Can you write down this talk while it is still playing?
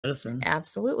medicine.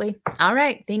 Absolutely. All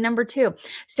right. Thing number 2.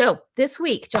 So this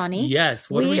week, Johnny. Yes.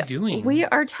 What are we doing? We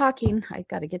are talking. I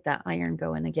got to get that iron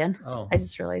going again. Oh. I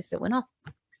just realized it went off.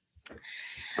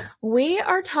 We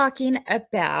are talking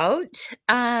about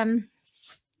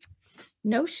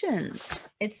notions.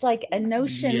 It's like a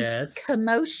notion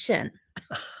commotion.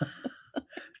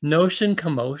 Notion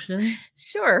commotion?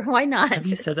 Sure. Why not? Have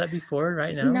you said that before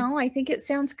right now? No, I think it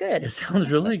sounds good. It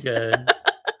sounds really good.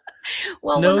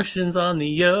 Well, notions on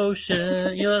the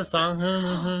ocean. You know that song?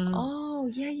 Oh,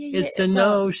 yeah. It's a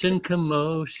notion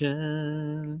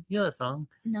commotion. You know that song?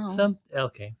 No.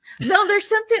 Okay. No, there's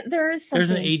something. There's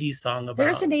an 80s song about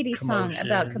There's an 80s commotion. song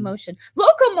about commotion.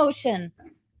 Locomotion.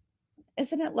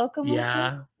 Isn't it locomotion?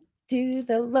 Yeah. Do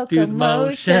the locomotion. Do the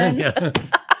motion.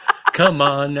 Come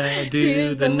on now,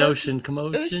 do the notion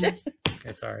commotion.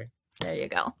 Okay, sorry. There you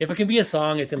go. If it can be a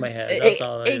song, it's in my head. That's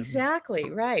all. Exactly.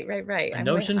 Right. A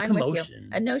notion commotion.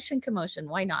 A notion commotion.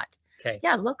 Why not? Okay.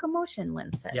 Yeah, locomotion,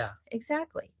 Lynn said. Yeah.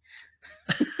 Exactly.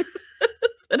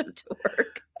 Put it to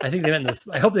work. I think they meant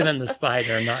I hope they meant the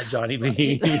spider, not Johnny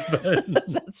B.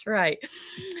 That's right.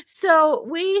 So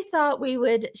we thought we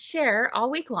would share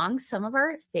all week long some of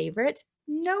our favorite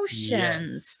notions.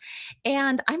 Yes.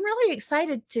 And I'm really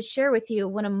excited to share with you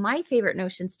one of my favorite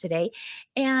notions today.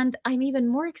 And I'm even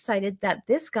more excited that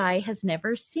this guy has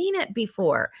never seen it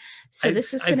before. So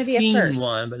this is going to be a first. I've seen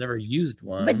one, but never used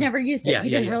one. But never used it. You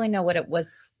didn't really know what it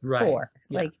was for.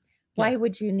 Yeah. Like, why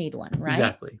would you need one, right?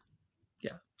 Exactly.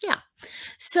 Yeah.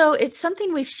 So it's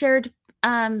something we've shared.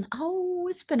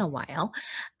 It's been a while.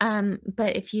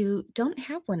 But if you don't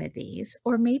have one of these,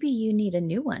 or maybe you need a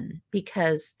new one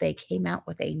because they came out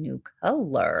with a new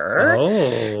color,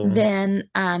 then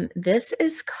this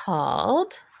is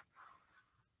called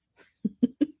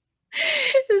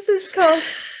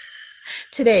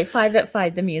Today 5 at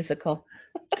 5 the musical.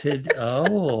 Yes.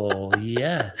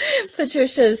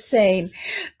 Patricia's saying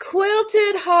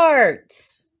quilted hearts.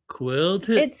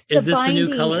 Quilted? Is this the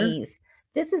new color?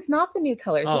 This is not the new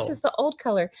color. This is the old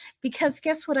color. Because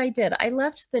guess what I did? I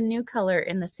left the new color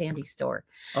in the Sandy store.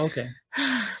 Okay.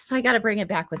 So I got to bring it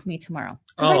back with me tomorrow.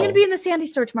 I'm going to be in the Sandy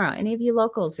store tomorrow. Any of you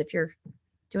locals, if you're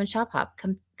doing shop hop,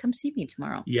 come see me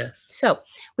tomorrow. Yes. So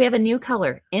we have a new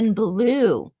color in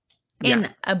blue. In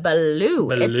a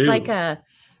blue.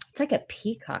 It's like a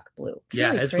peacock blue.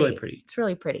 It's really pretty. It's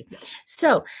really pretty.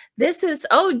 So this is,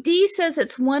 Dee says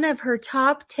it's one of her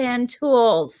top 10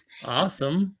 tools.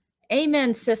 Awesome.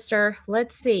 Amen, sister.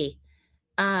 Let's see.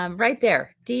 Right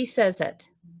there. Dee says it.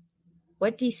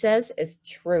 What Dee says is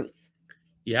truth.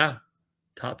 Yeah.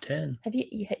 Top 10. Have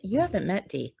you haven't met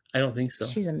Dee? I don't think so.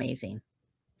 She's amazing.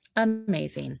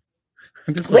 Amazing.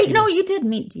 Wait, no, you did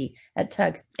meet Dee at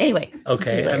Tug. Anyway.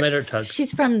 Okay, I met her at Tug.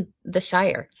 She's from the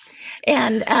Shire.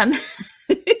 And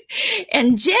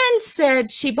and Jen said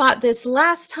she bought this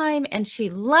last time and she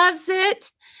loves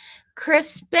it. Kris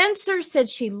Spencer said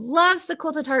she loves the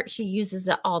quilted heart. She uses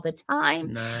it all the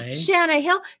time. Nice. Shanna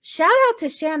Hill. Shout out to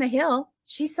Shanna Hill.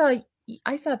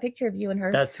 I saw a picture of you and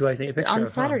her. That's who I think a picture on of.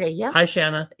 Saturday. Yep. Hi,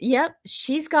 Shanna. Yep.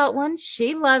 She's got one.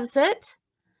 She loves it.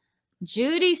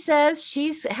 Judy says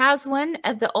she has one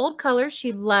of the old color.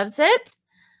 She loves it.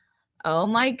 Oh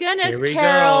my goodness,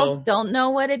 Carol. Don't know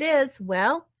what it is.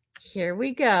 Well, here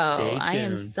we go. I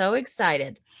am so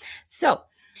excited. So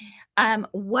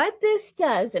what this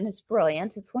does, and it's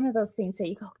brilliant, it's one of those things that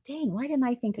you go, dang, why didn't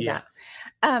I think of that?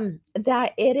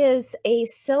 That it is a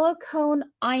silicone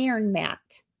iron mat.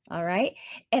 All right.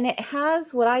 And it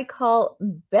has what I call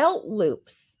belt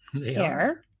loops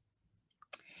here.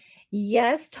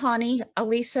 Yes, Tawny.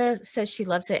 Alisa says she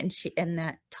loves it, and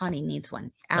that Tawny needs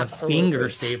one. Absolutely. A finger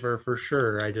saver for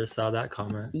sure. I just saw that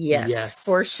comment. Yes,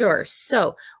 for sure.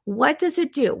 So what does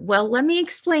it do? Well, let me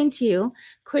explain to you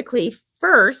quickly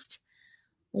first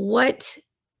what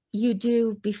you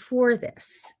do before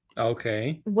this.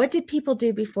 Okay. What did people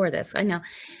do before this? I know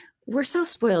we're so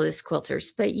spoiled as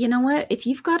quilters, but you know what? If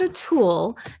you've got a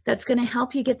tool that's going to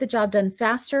help you get the job done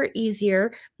faster,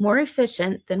 easier, more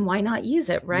efficient, then why not use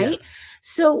it, right? Yeah.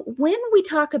 So when we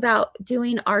talk about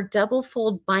doing our double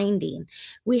fold binding,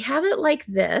 we have it like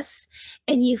this,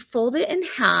 and you fold it in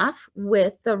half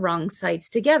with the wrong sides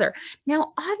together.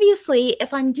 Now, obviously,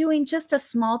 if I'm doing just a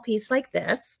small piece like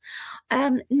this,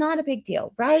 not a big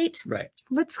deal, right? Right.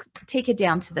 Let's take it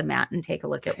down to the mat and take a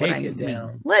look at what I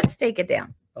mean. Let's take it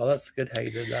down. Oh, that's good how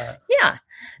you did that. Yeah.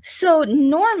 So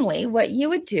normally what you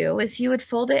would do is you would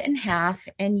fold it in half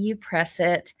and you press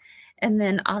it. And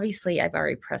then obviously I've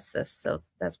already pressed this, so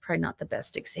that's probably not the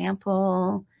best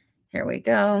example. Here we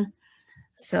go.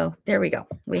 So there we go.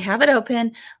 We have it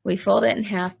open. We fold it in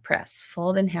half, press,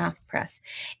 fold in half, press.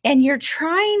 And you're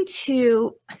trying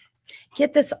to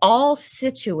get this all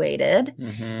situated,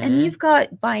 and you've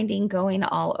got binding going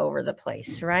all over the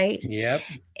place, right? Yep.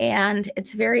 And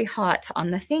it's very hot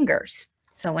on the fingers.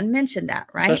 Someone mentioned that,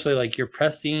 right? Especially like you're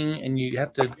pressing and you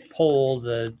have to pull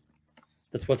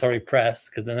that's what's already pressed,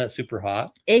 because then that's super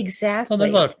hot. Exactly. So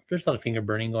there's a lot of finger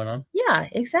burning going on. Yeah,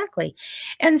 exactly.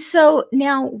 And so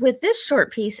now with this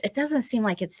short piece, it doesn't seem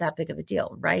like it's that big of a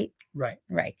deal, right? Right.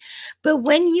 Right. But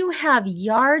when you have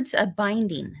yards of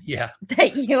binding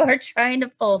that you are trying to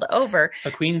fold over.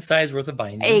 A queen size worth of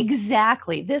binding.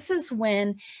 Exactly. This is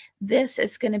when this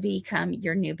is going to become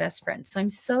your new best friend. So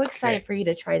I'm so excited for you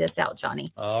to try this out,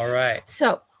 Johnny. All right.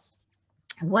 So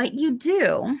what you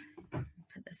do,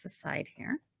 put this aside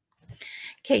here.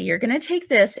 Okay, you're going to take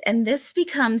this, and this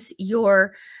becomes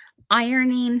your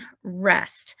ironing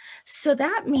rest. So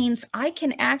that means I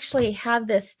can actually have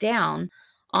this down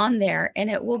on there, and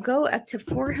it will go up to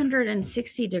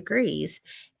 460 degrees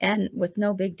and with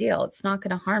no big deal. It's not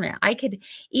going to harm it. I could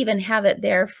even have it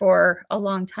there for a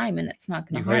long time and it's not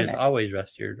going to harm it. You always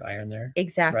rest your iron there.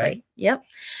 Exactly. Right? Yep.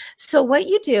 So what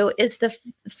you do is the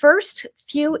first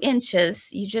few inches,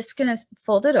 you're just going to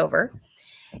fold it over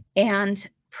and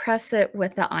press it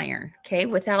with the iron, okay,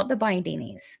 without the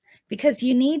binding-eaze, because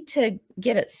you need to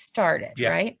get it started,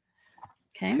 right?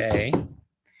 Okay.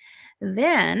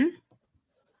 Then,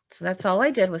 so that's all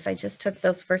I did was I just took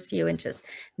those first few inches.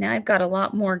 Now I've got a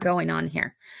lot more going on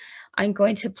here. I'm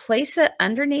going to place it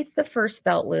underneath the first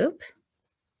belt loop.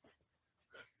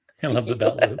 I love the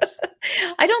belt loops.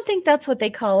 I don't think that's what they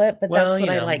call it, but that's what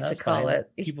I like to call it.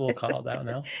 People will call it that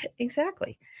now.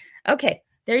 Exactly. Okay,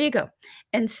 there you go.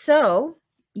 And so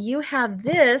you have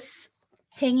this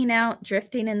hanging out,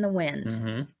 drifting in the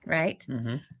wind, right?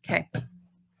 Okay.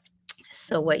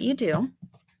 So what you do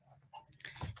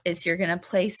is you're going to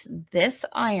place this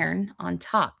iron on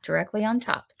top, directly on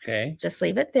top. Okay. Just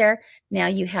leave it there. Now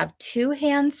you have two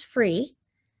hands free.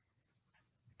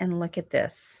 And look at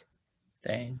this.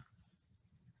 Dang.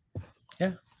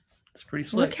 Yeah, it's pretty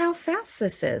slick. Look how fast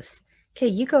this is. Okay,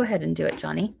 you go ahead and do it,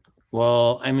 Johnny.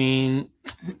 Well, I mean,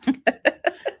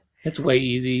 it's way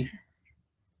easy.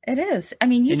 It is. I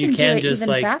mean, you can do it just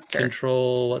even faster.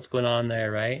 Control what's going on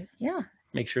there, right? Yeah.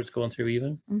 Make sure it's going through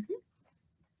even.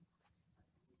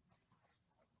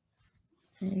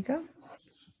 There you go.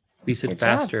 You said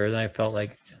faster, and I felt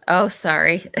like. Oh,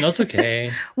 sorry. No, it's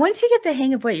okay. Once you get the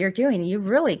hang of what you're doing, you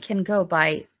really can go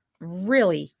by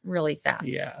really, really fast.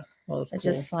 Yeah. Well, that's cool. It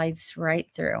just slides right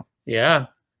through. Yeah.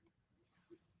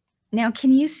 Now,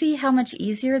 can you see how much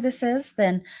easier this is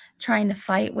than trying to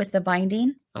fight with the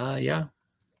binding? Yeah.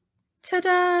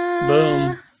 Ta-da!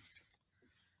 Boom.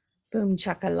 Boom,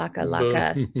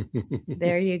 chaka-laka-laka.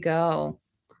 There you go.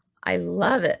 I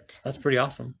love it. That's pretty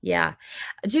awesome. Yeah.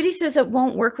 Judy says it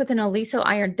won't work with an Oliso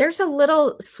iron. There's a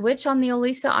little switch on the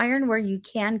Oliso iron where you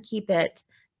can keep it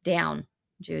down,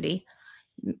 Judy.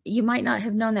 You might not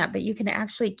have known that, but you can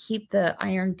actually keep the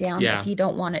iron down if you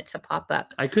don't want it to pop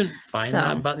up. I couldn't find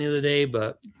that button the other day,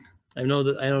 but I know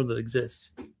that it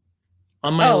exists.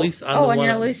 On my Oliso. On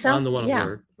your Oliso? On the one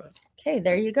word. But. Okay,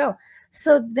 there you go.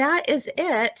 So that is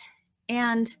it.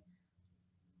 And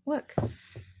look.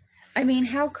 I mean,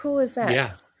 how cool is that?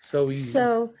 Yeah. So easy.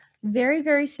 So very,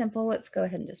 very simple. Let's go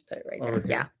ahead and just put it right there.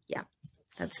 Okay. Yeah.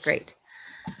 That's great.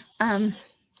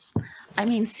 I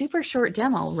mean, super short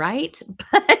demo, right?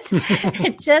 But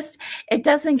it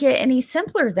doesn't get any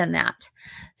simpler than that.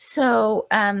 So,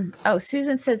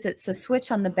 Susan says it's a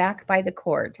switch on the back by the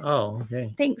cord. Oh,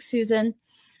 okay. Thanks, Susan.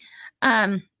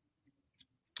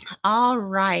 All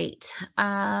right.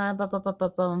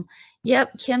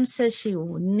 Yep. Kim says she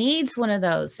needs one of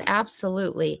those.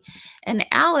 Absolutely. And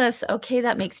Alice, okay,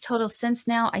 that makes total sense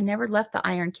now. I never left the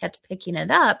iron, kept picking it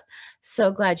up.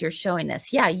 So glad you're showing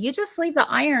this. Yeah, you just leave the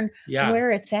iron where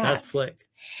it's at. That's slick.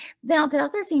 Now, the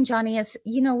other thing, Johnny, is,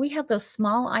 we have those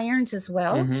small irons as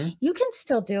well. You can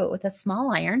still do it with a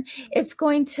small iron. It's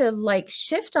going to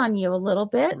shift on you a little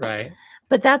bit. Right.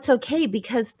 But that's okay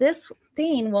because this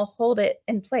thing will hold it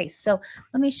in place. So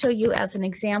let me show you as an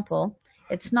example.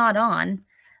 It's not on,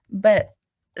 but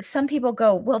some people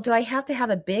go, well, do I have to have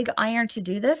a big iron to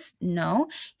do this? No,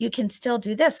 you can still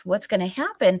do this. What's going to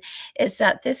happen is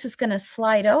that this is going to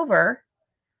slide over,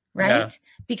 right? Yeah.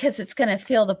 Because it's going to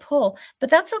feel the pull, but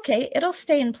that's okay. It'll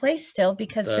stay in place still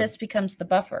because this becomes the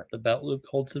buffer. The belt loop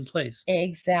holds in place.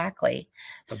 Exactly.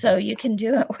 So you can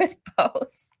do it with both.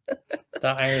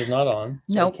 That iron is not on,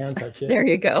 so I can't touch it. There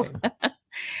you go.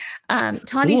 Okay.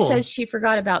 Tawny says she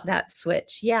forgot about that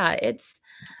switch. Yeah, it's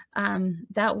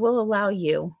that will allow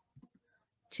you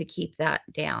to keep that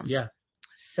down. Yeah.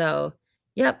 So,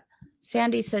 yep.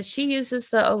 Sandy says she uses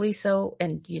the Oliso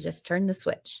and you just turn the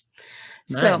switch.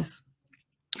 Nice. So,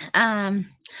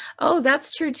 Oh,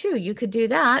 that's true too. You could do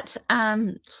that.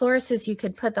 Flora says you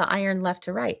could put the iron left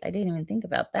to right. I didn't even think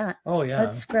about that. Oh yeah.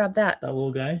 Let's grab that. That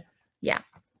little guy? Yeah.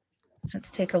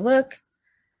 Let's take a look.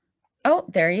 Oh,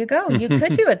 there you go. You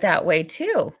could do it that way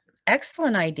too.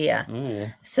 Excellent idea. Ooh.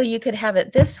 So you could have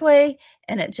it this way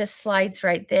and it just slides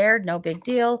right there. No big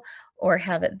deal. Or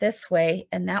have it this way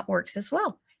and that works as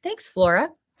well. Thanks, Flora.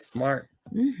 Smart.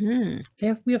 Mm-hmm.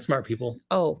 Yeah, we have smart people.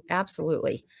 Oh,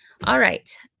 absolutely. All right.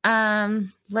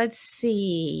 Let's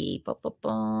see.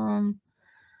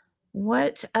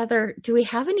 What other, do we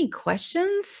have any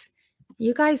questions?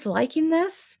 You guys liking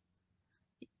this?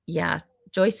 Yeah.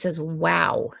 Joyce says,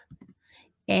 wow.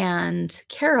 And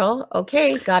Carol,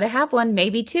 okay, got to have one,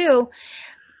 maybe two.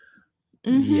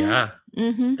 Mm-hmm. Yeah,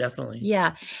 definitely.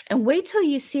 Yeah. And wait till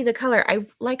you see the color.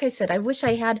 Like I said, I wish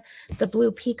I had the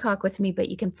blue peacock with me, but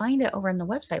you can find it over on the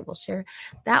website. We'll share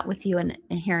that with you in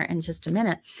here in just a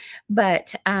minute.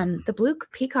 But the blue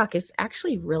peacock is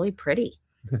actually really pretty.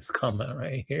 This comment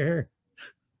right here.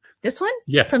 This one?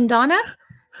 Yeah. From Donna?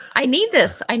 I need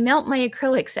this. I melt my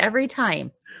acrylics every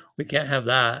time. We can't have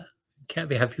that.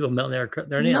 Can't have people melting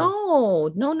their nails.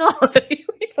 No.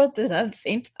 We felt that at the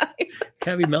same time.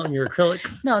 Can't be melting your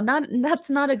acrylics. No, that's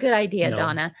not a good idea, No.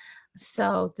 Donna.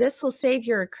 So this will save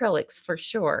your acrylics for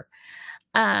sure.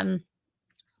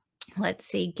 Let's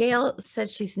see. Gail said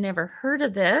she's never heard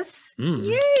of this.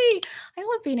 Yay! I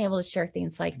love being able to share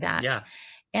things like that. Yeah.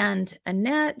 And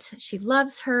Annette, she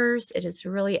loves hers. It is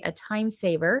really a time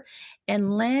saver.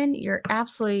 And Lynn, you're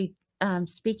absolutely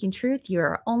speaking truth.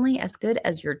 You're only as good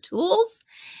as your tools.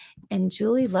 And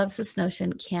Julie loves this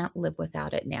notion. Can't live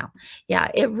without it now. Yeah,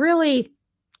 it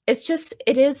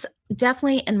is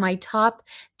definitely in my top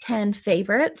 10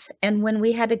 favorites. And when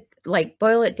we had to like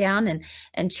boil it down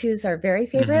and choose our very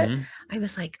favorite, I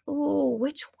was like, oh,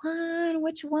 which one?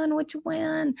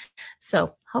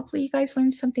 So hopefully you guys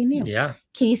learned something new. Yeah.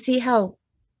 Can you see how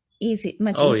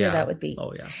much easier that would be?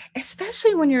 Oh yeah.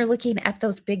 Especially when you're looking at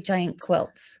those big giant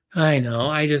quilts. I know.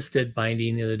 I just did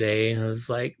binding the other day and it was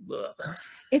like, ugh.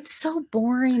 It's so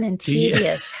boring and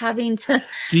tedious having to.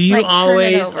 Do you like,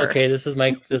 always? Okay, I'm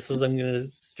going to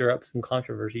stir up some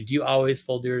controversy. Do you always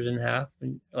fold yours in half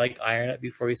and like iron it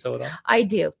before you sew it on? I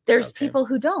do. There's people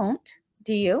who don't.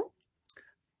 Do you?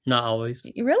 Not always.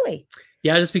 Really?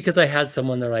 Yeah, just because I had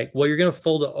someone, they're like, well, you're going to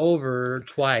fold it over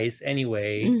twice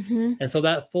anyway. And so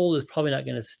that fold is probably not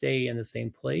going to stay in the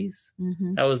same place.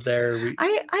 That was their...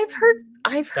 I've heard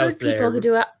people who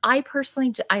do it. I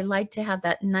personally, I like to have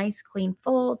that nice clean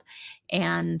fold.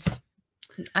 And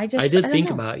I did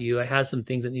think about you. I had some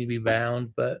things that need to be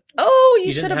bound, but... Oh,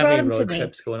 you should have brought them to me. You didn't have any road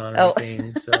trips going on or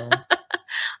anything, so...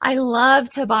 I love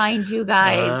to bind you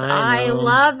guys. I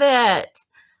love it.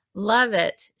 Love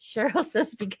it. Cheryl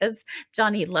says because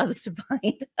Johnny loves to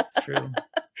bind. That's true.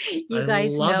 You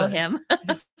guys know him. I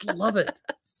just love it.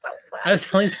 So fun. I was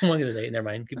telling someone the other day. Never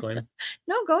mind. Keep going.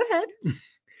 No, go ahead.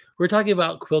 We're talking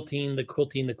about the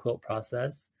quilt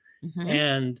process.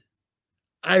 And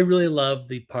I really love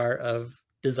the part of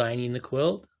designing the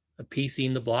quilt, of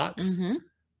piecing the blocks.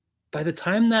 By the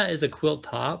time that is a quilt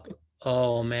top,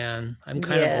 oh man, I'm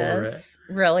kind of over it.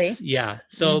 Really? Yeah.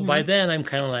 So by then I'm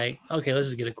kind of like, okay, let's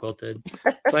just get it quilted.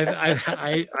 So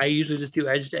I usually just do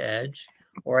edge to edge,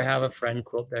 or I have a friend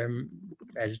quilt there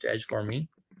edge to edge for me.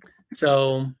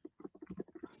 So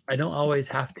I don't always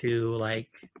have to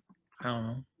like, I don't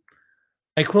know.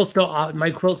 My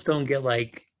quilts don't get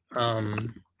like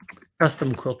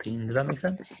custom quilting. Does that make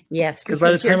sense? Yes. Because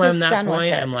by the time I'm that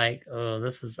point, I'm like, oh,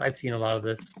 I've seen a lot of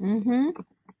this.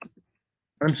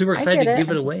 I'm super excited to give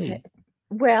it away.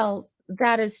 Well,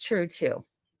 that is true too.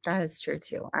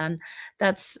 And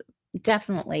that's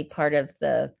definitely part of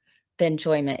the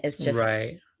enjoyment is just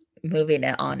moving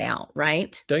it on out,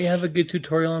 right? Don't you have a good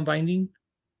tutorial on binding?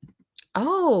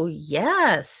 Oh,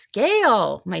 yes.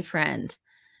 Gail, my friend.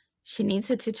 She needs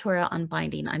a tutorial on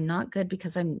binding. I'm not good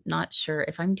because I'm not sure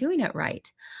if I'm doing it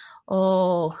right.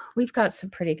 Oh, we've got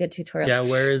some pretty good tutorials. Yeah,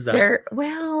 where is that?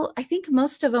 Well, I think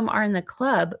most of them are in the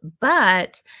club,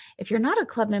 but if you're not a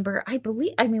club member,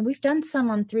 we've done some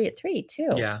on 3 at 3 too.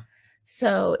 Yeah.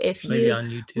 So if maybe you on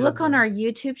YouTube, look on our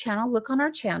YouTube channel, look on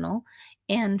our channel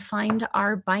and find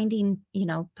our binding,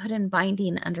 put in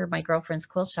binding under my girlfriend's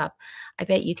quilt shop. I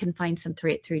bet you can find some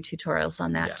 3 at 3 tutorials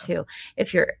on that too.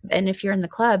 If you're in the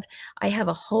club, I have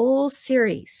a whole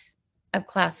series of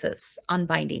classes on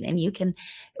binding and you can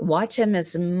watch them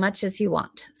as much as you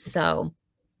want. So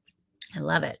I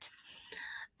love it.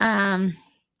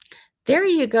 There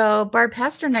you go. Barb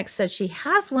Pasternak says she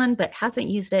has one, but hasn't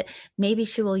used it. Maybe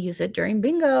she will use it during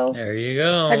bingo. There you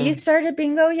go. Have you started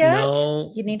bingo yet?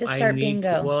 No. You need to start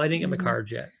bingo. Well, I didn't get my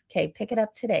cards yet. Okay, pick it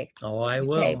up today. Oh, I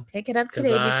will. Okay, pick it up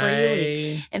today before you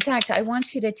leave. In fact, I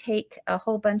want you to take a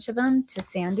whole bunch of them to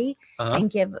Sandy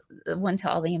and give one to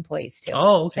all the employees too.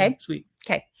 Oh, okay. Sweet.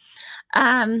 Okay.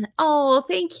 Oh,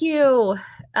 thank you.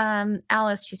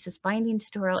 Alice, she says binding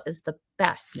tutorial is the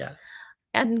best. Yeah.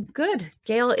 And good.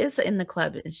 Gail is in the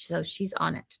club, so she's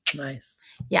on it. Nice.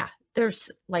 Yeah. There's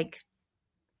like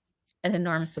an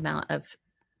enormous amount of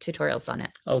tutorials on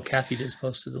it. Oh, Kathy just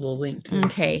posted a little link too.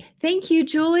 Okay. Thank you,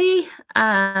 Julie.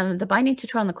 The binding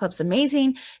tutorial in the club's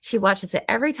amazing. She watches it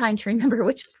every time to remember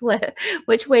which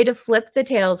way to flip the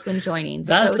tails when joining.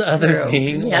 That's so the other true.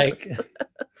 thing. Yes.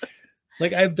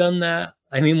 Like I've done that.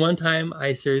 I mean, one time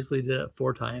I seriously did it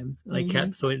 4 times and I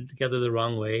kept sewing it together the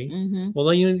wrong way. Well,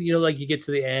 then you know, like you get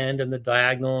to the end and the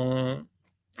diagonal.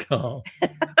 Oh.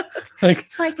 Like,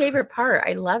 it's my favorite part.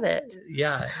 I love it.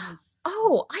 Yeah.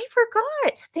 Oh, I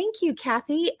forgot. Thank you,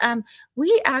 Kathy.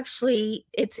 We actually,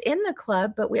 it's in the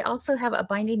club, but we also have a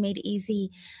Binding Made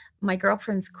Easy, My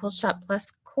Girlfriend's Cool Shop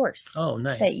Plus course. Oh,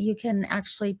 nice. That you can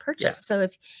actually purchase. Yeah. So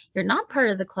if you're not part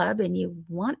of the club and you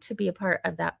want to be a part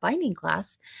of that binding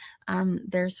class,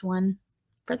 there's one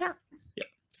for that. Yeah.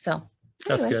 So anyway,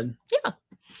 that's good. Yeah.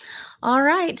 All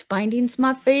right. Binding's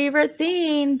my favorite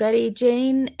thing. Betty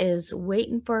Jane is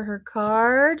waiting for her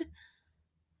card.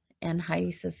 And Heidi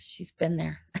says she's been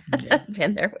there. Yeah.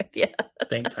 Been there with you.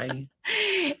 Thanks, Heidi.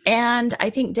 And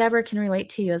I think Deborah can relate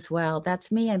to you as well.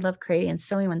 That's me. I love creating and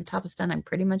sewing. When the top is done, I'm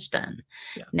pretty much done.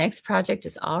 Yeah. Next project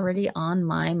is already on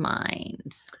my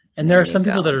mind. And there are some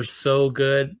people that are so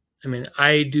good. I mean,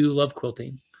 I do love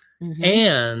quilting.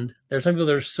 And there's some people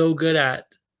that are so good at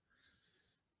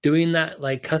doing that,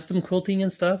 like custom quilting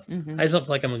and stuff. I just don't feel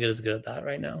like I'm as good at that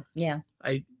right now. Yeah.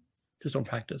 I just don't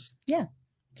practice. Yeah.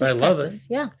 But I love it.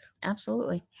 Yeah,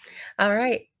 absolutely. All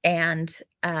right. And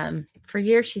for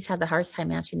years, she's had the hardest time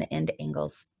matching the end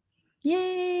angles.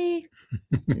 Yay.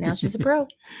 Now she's a pro.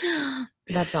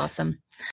 That's awesome.